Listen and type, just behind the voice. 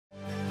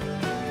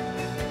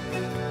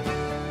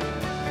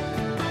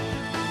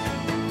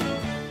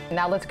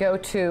Now let's go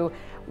to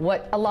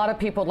what a lot of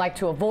people like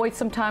to avoid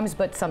sometimes,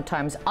 but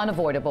sometimes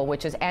unavoidable,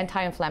 which is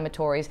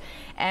anti-inflammatories,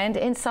 and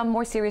in some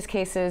more serious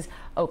cases,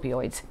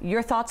 opioids.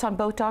 Your thoughts on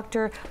both,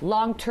 doctor?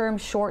 Long-term,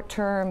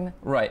 short-term?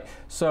 Right.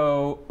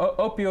 So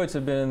opioids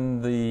have been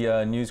in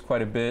the news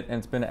quite a bit, and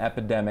it's been an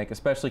epidemic,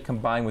 especially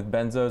combined with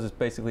benzos. It's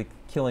basically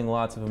killing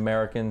lots of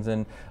Americans,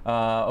 and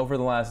over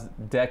the last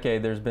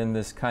decade, there's been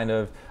this kind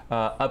of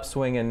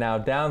upswing and now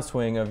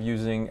downswing of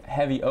using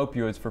heavy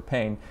opioids for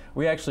pain.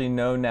 We actually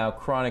know now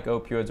chronic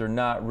opioids are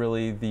not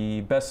really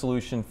the best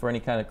solution for any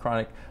kind of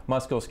chronic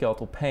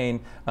musculoskeletal pain,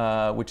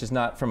 which is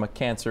not from a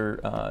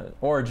cancer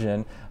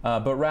origin,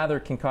 but rather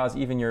can cause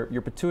even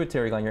your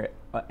pituitary gland, your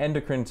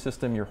endocrine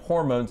system, your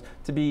hormones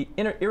to be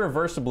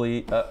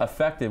irreversibly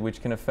affected,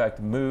 which can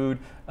affect mood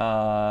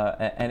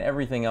and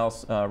everything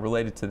else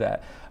related to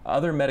that.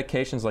 Other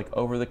medications like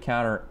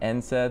over-the-counter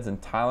NSAIDs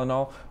and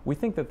Tylenol, we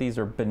think that these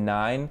are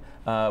benign,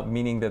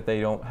 meaning that they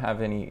don't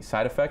have any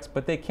side effects,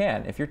 but they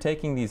can. If you're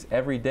taking these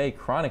every day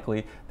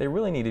chronically, they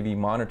really need to be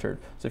monitored.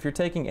 So if you're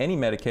taking any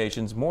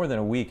medications more than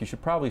a week, you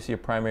should probably see a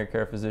primary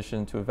care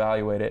physician to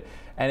evaluate it.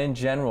 And in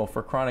general,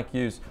 for chronic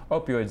use,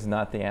 opioids is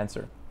not the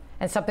answer.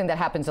 And something that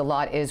happens a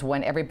lot is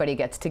when everybody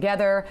gets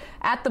together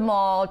at the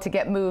mall to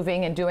get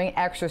moving and doing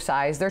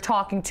exercise, they're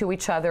talking to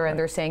each other and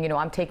they're saying, you know,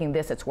 I'm taking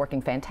this, it's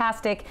working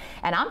fantastic,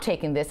 and I'm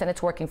taking this and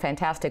it's working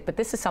fantastic. But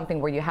this is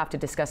something where you have to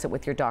discuss it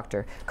with your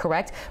doctor,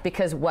 correct?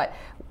 Because what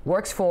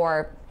works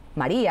for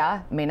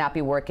Maria may not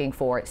be working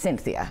for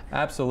Cynthia.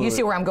 Absolutely. You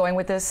see where I'm going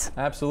with this?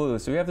 Absolutely.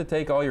 So you have to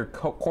take all your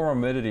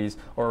comorbidities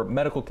or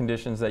medical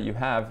conditions that you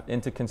have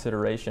into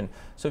consideration.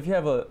 So if you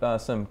have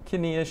some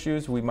kidney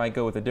issues, we might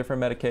go with a different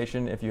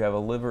medication. If you have a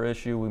liver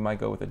issue, we might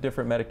go with a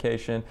different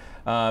medication.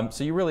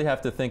 So you really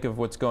have to think of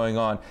what's going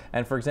on.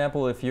 And for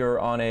example, if you're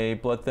on a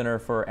blood thinner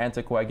for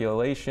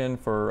anticoagulation,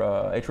 for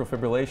atrial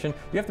fibrillation,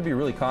 you have to be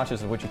really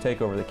cautious of what you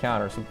take over the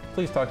counter. So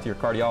please talk to your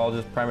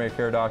cardiologist, primary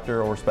care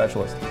doctor, or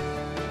specialist.